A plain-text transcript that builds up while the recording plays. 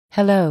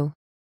Hello.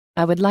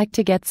 I would like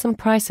to get some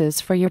prices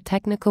for your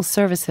technical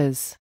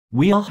services.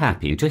 We are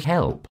happy to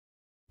help.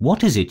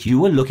 What is it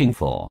you are looking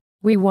for?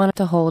 We want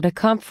to hold a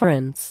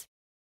conference.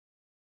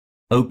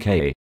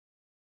 Okay.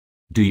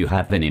 Do you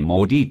have any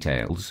more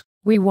details?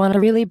 We want a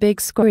really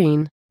big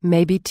screen,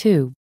 maybe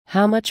 2.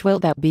 How much will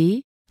that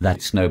be?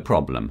 That's no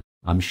problem,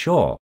 I'm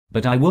sure,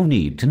 but I will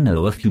need to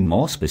know a few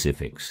more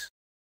specifics.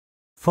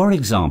 For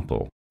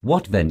example,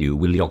 what venue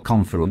will your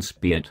conference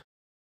be at?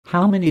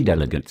 How many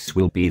delegates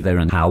will be there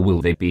and how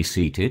will they be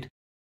seated?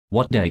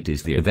 What date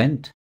is the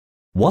event?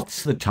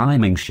 What's the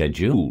timing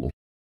schedule?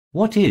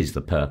 What is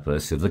the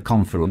purpose of the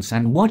conference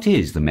and what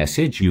is the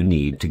message you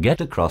need to get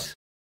across?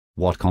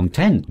 What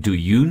content do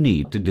you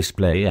need to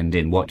display and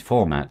in what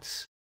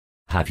formats?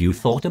 Have you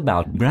thought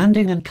about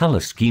branding and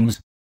color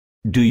schemes?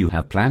 Do you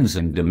have plans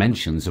and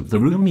dimensions of the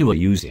room you are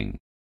using?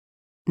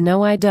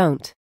 No, I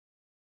don't.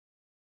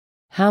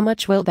 How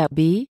much will that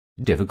be?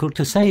 Difficult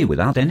to say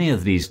without any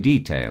of these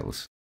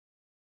details.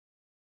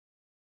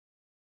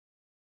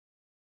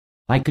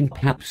 I can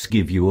perhaps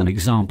give you an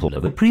example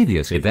of a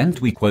previous event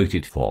we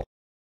quoted for.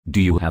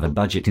 Do you have a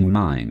budget in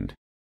mind?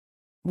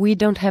 We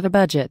don't have a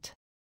budget.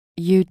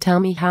 You tell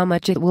me how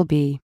much it will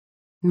be.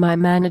 My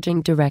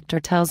managing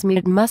director tells me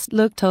it must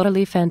look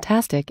totally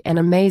fantastic and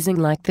amazing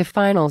like the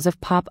finals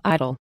of Pop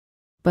Idol.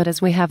 But as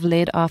we have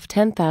laid off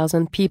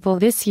 10,000 people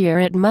this year,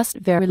 it must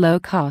very low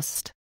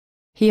cost.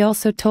 He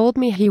also told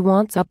me he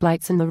wants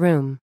uplights in the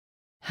room.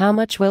 How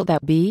much will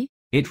that be?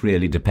 It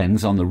really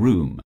depends on the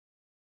room.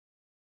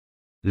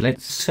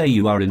 Let's say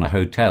you are in a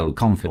hotel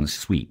conference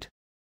suite.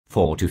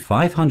 400 to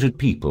 500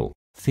 people,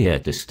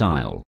 theater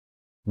style.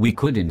 We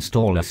could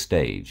install a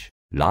stage,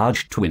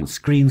 large twin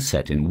screen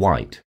set in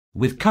white,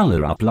 with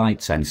color up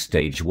lights and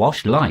stage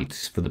wash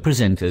lights for the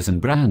presenters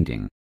and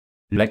branding.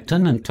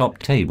 Lectern and top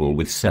table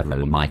with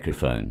several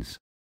microphones.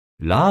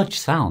 Large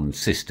sound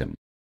system.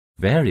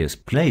 Various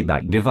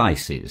playback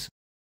devices.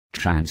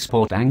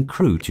 Transport and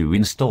crew to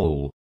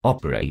install,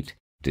 operate,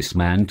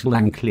 dismantle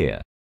and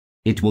clear.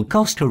 It will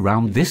cost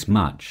around this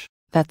much.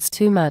 That's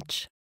too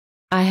much.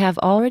 I have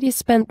already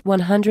spent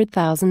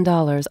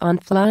 $100,000 on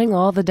flying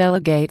all the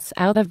delegates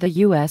out of the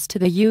US to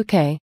the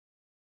UK.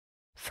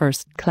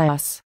 First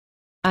class.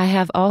 I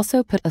have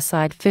also put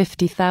aside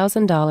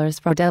 $50,000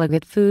 for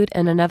delegate food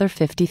and another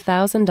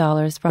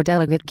 $50,000 for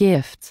delegate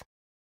gifts.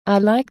 I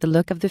like the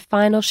look of the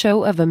final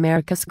show of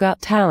America's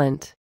Got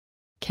Talent.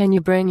 Can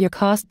you bring your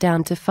cost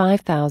down to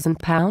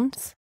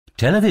 £5,000?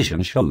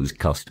 Television shows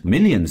cost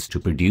millions to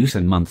produce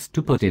and months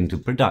to put into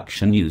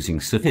production using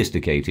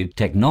sophisticated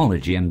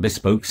technology and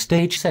bespoke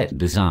stage set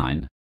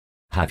design.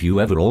 Have you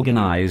ever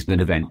organized an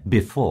event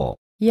before?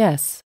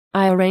 Yes,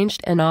 I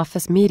arranged an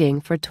office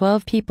meeting for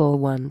 12 people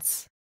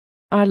once.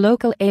 Our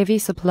local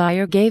AV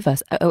supplier gave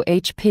us a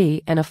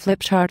OHP and a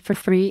flip chart for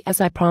free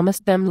as I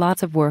promised them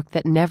lots of work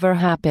that never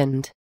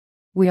happened.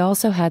 We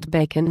also had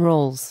bacon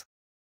rolls.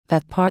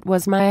 That part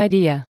was my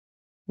idea.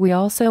 We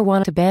also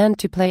want a band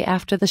to play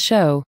after the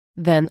show,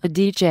 then a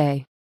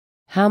DJ.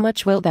 How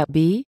much will that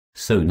be?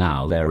 So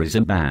now there is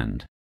a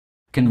band.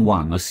 Can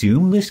one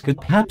assume this could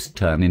perhaps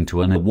turn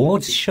into an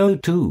awards show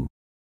too?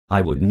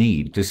 I would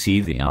need to see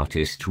the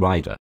artist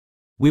rider.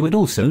 We would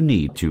also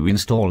need to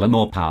install a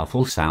more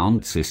powerful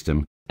sound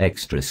system,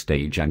 extra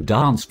stage and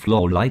dance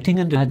floor lighting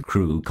and add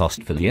crew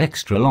cost for the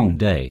extra long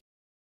day.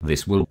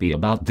 This will be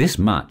about this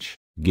much,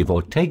 give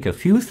or take a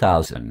few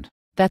thousand.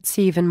 That's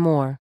even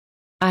more.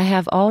 I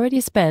have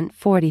already spent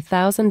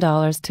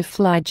 $40,000 to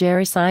fly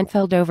Jerry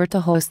Seinfeld over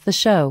to host the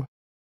show.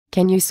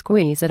 Can you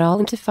squeeze it all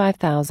into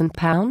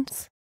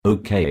 £5,000?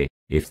 Okay,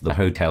 if the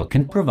hotel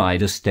can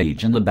provide a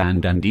stage and the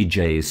band and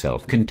DJ is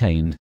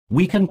self-contained,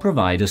 we can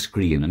provide a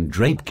screen and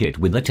drape kit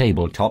with a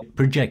tabletop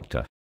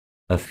projector.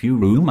 A few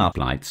room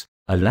uplights,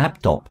 a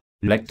laptop,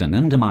 lectern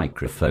and a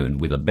microphone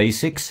with a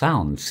basic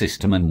sound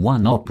system and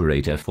one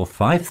operator for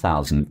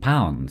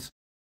 £5,000.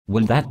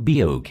 Will that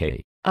be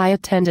okay? I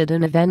attended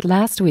an event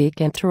last week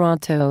in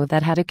Toronto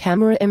that had a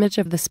camera image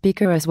of the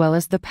speaker as well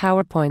as the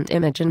PowerPoint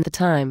image and the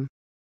time.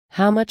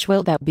 How much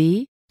will that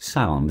be?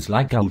 Sounds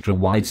like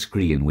ultra-wide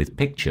screen with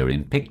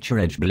picture-in-picture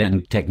edge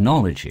blend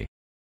technology.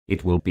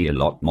 It will be a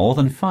lot more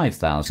than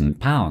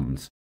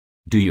 £5,000.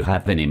 Do you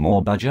have any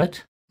more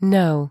budget?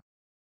 No.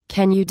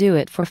 Can you do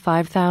it for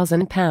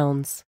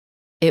 £5,000?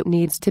 It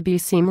needs to be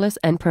seamless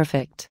and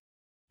perfect.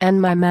 And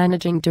my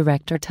managing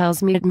director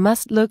tells me it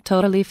must look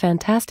totally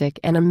fantastic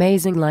and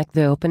amazing like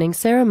the opening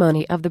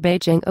ceremony of the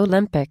Beijing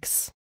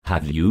Olympics.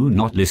 Have you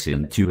not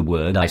listened to a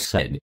word I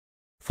said?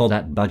 For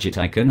that budget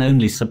I can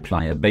only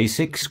supply a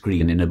basic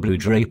screen in a blue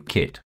drape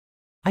kit.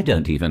 I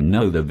don't even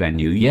know the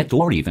venue yet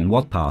or even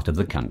what part of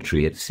the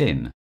country it's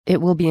in.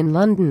 It will be in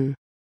London.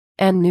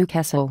 And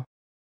Newcastle.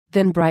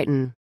 Then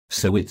Brighton.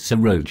 So it's a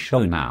road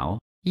show now?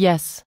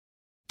 Yes.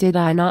 Did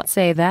I not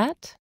say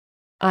that?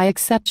 I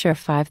accept your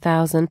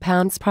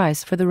 £5,000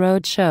 price for the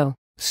road show.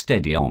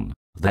 Steady on,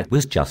 that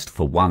was just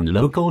for one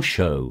local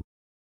show.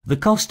 The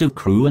cost of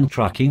crew and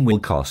trucking will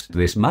cost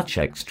this much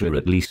extra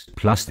at least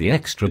plus the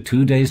extra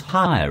 2 days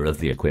hire of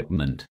the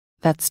equipment.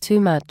 That's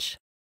too much.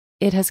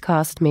 It has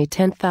cost me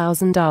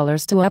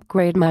 $10,000 to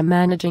upgrade my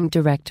managing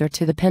director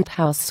to the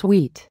penthouse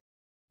suite.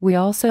 We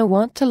also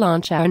want to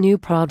launch our new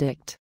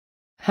product.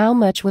 How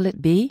much will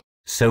it be?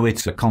 So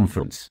it's a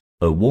conference,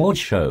 award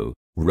show,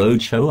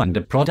 roadshow and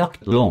a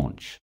product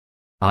launch.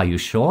 Are you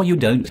sure you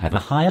don't have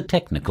a higher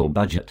technical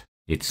budget?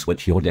 It's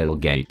what your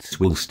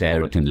delegates will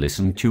stare at and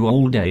listen to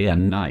all day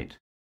and night.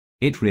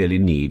 It really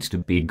needs to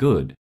be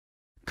good.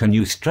 Can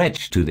you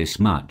stretch to this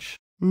much?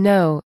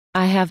 No,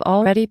 I have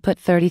already put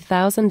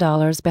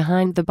 $30,000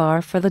 behind the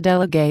bar for the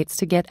delegates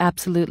to get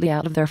absolutely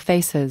out of their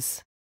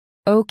faces.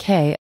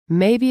 Okay,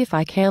 maybe if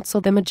I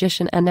cancel the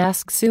magician and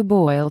ask Sue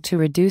Boyle to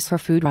reduce her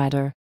food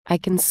rider, I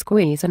can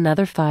squeeze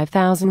another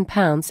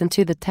 £5,000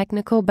 into the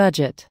technical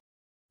budget.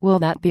 Will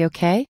that be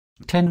okay?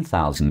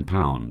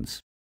 £10,000.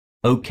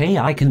 Okay,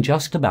 I can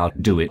just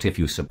about do it if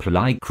you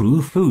supply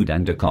crew food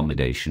and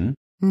accommodation.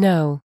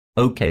 No.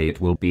 Okay,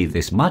 it will be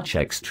this much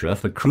extra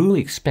for crew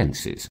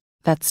expenses.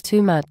 That's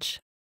too much.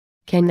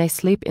 Can they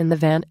sleep in the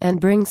van and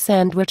bring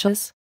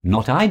sandwiches?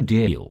 Not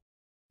ideal.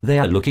 They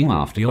are looking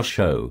after your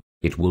show.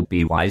 It will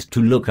be wise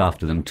to look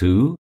after them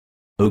too.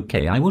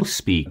 Okay, I will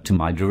speak to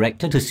my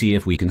director to see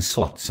if we can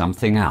sort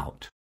something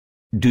out.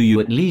 Do you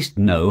at least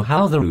know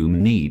how the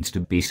room needs to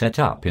be set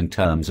up in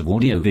terms of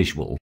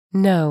audiovisual?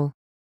 No.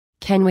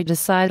 Can we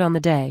decide on the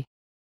day?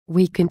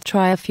 We can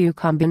try a few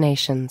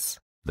combinations.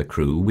 The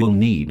crew will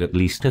need at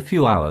least a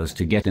few hours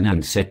to get in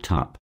and set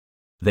up.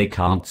 They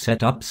can't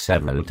set up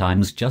several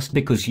times just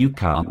because you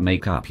can't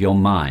make up your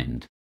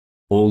mind.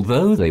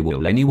 Although they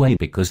will anyway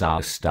because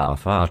our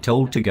staff are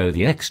told to go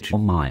the extra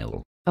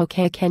mile.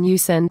 Okay, can you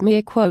send me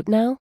a quote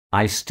now?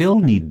 I still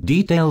need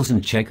details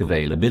and check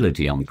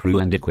availability on crew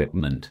and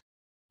equipment.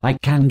 I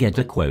can get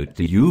a quote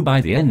to you by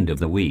the end of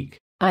the week.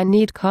 I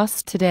need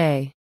costs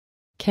today.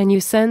 Can you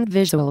send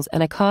visuals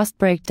and a cost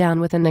breakdown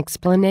with an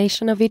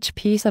explanation of each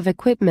piece of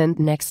equipment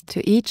next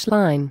to each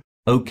line?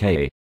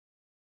 Okay.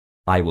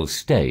 I will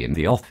stay in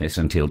the office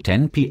until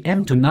 10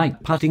 p.m.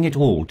 tonight putting it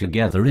all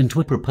together into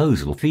a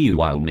proposal for you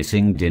while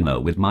missing dinner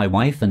with my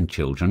wife and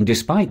children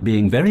despite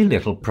being very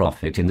little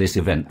profit in this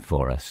event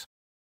for us.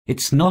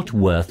 It's not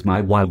worth my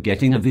while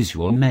getting a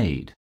visual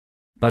made.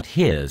 But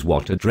here's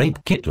what a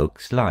drape kit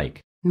looks like.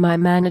 My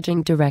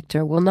managing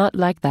director will not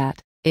like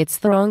that. It's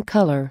the wrong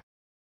color.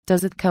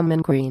 Does it come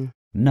in green?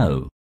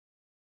 No.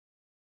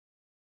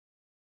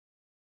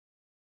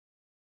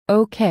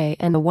 Okay,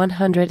 and the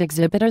 100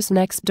 exhibitors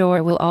next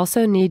door will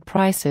also need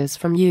prices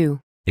from you.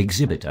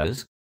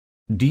 Exhibitors?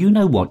 Do you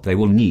know what they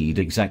will need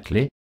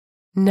exactly?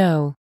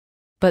 No.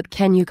 But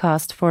can you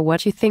cost for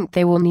what you think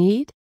they will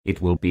need?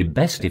 It will be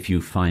best if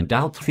you find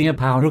out their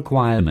power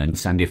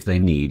requirements and if they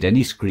need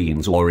any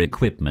screens or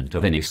equipment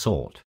of any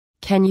sort.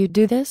 Can you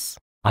do this?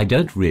 I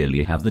don't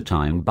really have the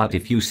time, but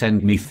if you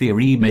send me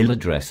their email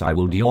address I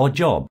will do your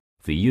job,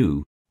 for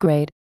you.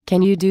 Great.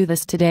 Can you do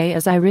this today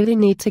as I really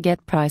need to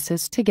get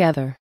prices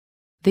together?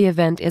 The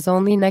event is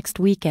only next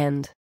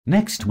weekend.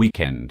 Next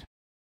weekend?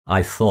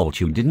 I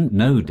thought you didn't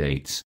know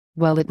dates.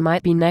 Well, it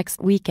might be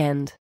next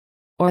weekend.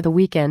 Or the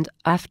weekend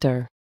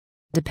after.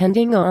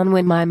 Depending on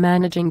when my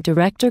managing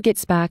director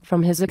gets back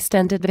from his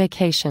extended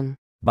vacation.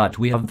 But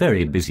we are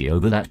very busy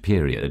over that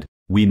period.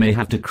 We may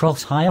have to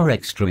cross-hire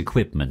extra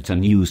equipment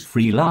and use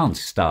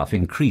freelance staff,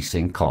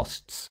 increasing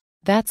costs.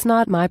 That's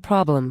not my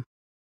problem.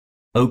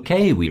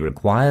 Okay, we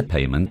require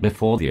payment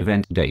before the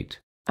event date.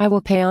 I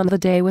will pay on the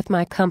day with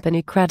my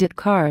company credit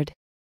card.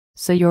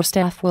 So your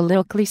staff will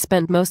likely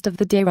spend most of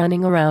the day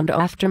running around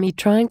after me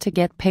trying to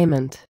get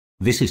payment.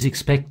 This is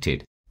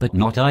expected, but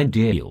not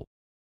ideal.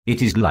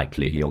 It is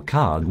likely your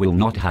card will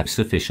not have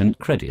sufficient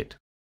credit.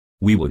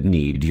 We would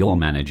need your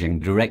managing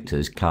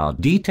director's card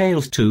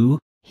details too.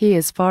 He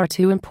is far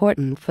too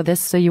important for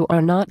this, so you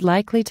are not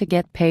likely to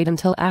get paid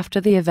until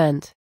after the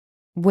event.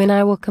 When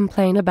I will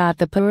complain about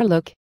the poor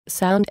look,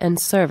 sound and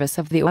service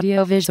of the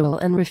audiovisual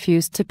and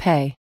refuse to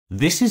pay.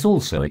 This is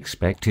also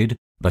expected,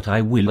 but I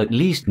will at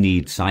least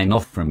need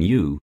sign-off from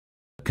you.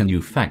 Can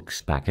you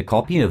fax back a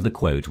copy of the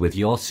quote with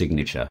your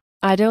signature?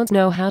 I don't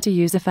know how to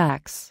use a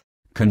fax.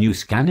 Can you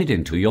scan it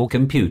into your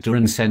computer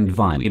and send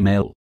via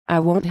email? I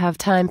won't have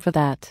time for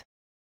that.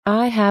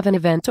 I have an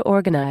event to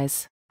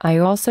organize. I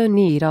also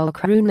need all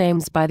crew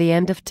names by the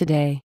end of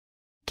today.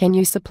 Can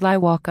you supply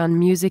walk-on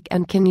music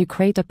and can you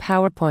create a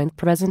PowerPoint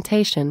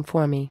presentation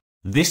for me?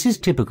 This is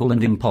typical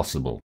and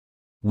impossible.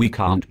 We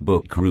can't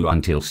book crew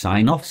until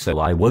sign-off, so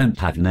I won't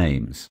have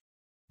names.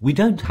 We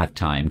don't have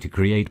time to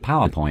create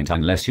PowerPoint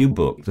unless you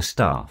book the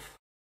staff.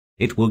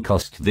 It will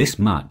cost this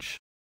much.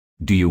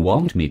 Do you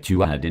want me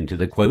to add into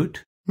the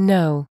quote?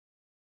 No.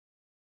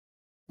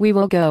 We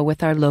will go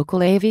with our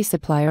local AV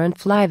supplier and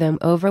fly them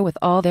over with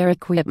all their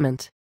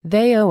equipment.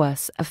 They owe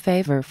us a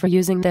favor for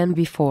using them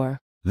before.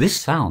 This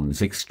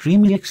sounds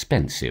extremely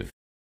expensive.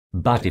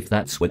 But if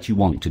that's what you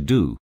want to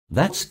do,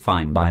 that's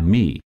fine by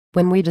me.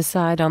 When we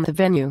decide on the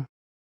venue,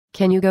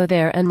 can you go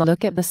there and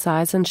look at the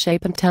size and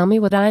shape and tell me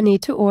what I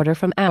need to order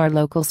from our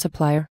local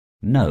supplier?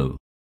 No.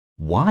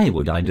 Why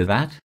would I do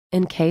that?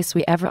 In case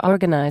we ever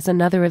organize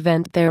another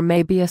event, there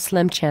may be a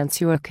slim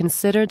chance you are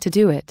considered to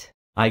do it.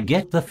 I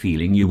get the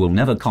feeling you will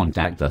never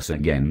contact us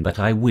again, but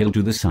I will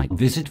do the site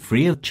visit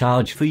free of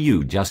charge for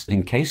you just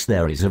in case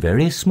there is a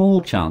very small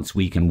chance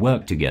we can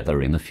work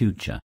together in the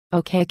future.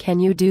 Okay, can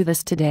you do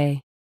this today?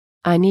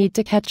 I need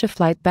to catch a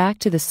flight back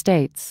to the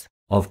States.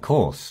 Of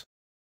course.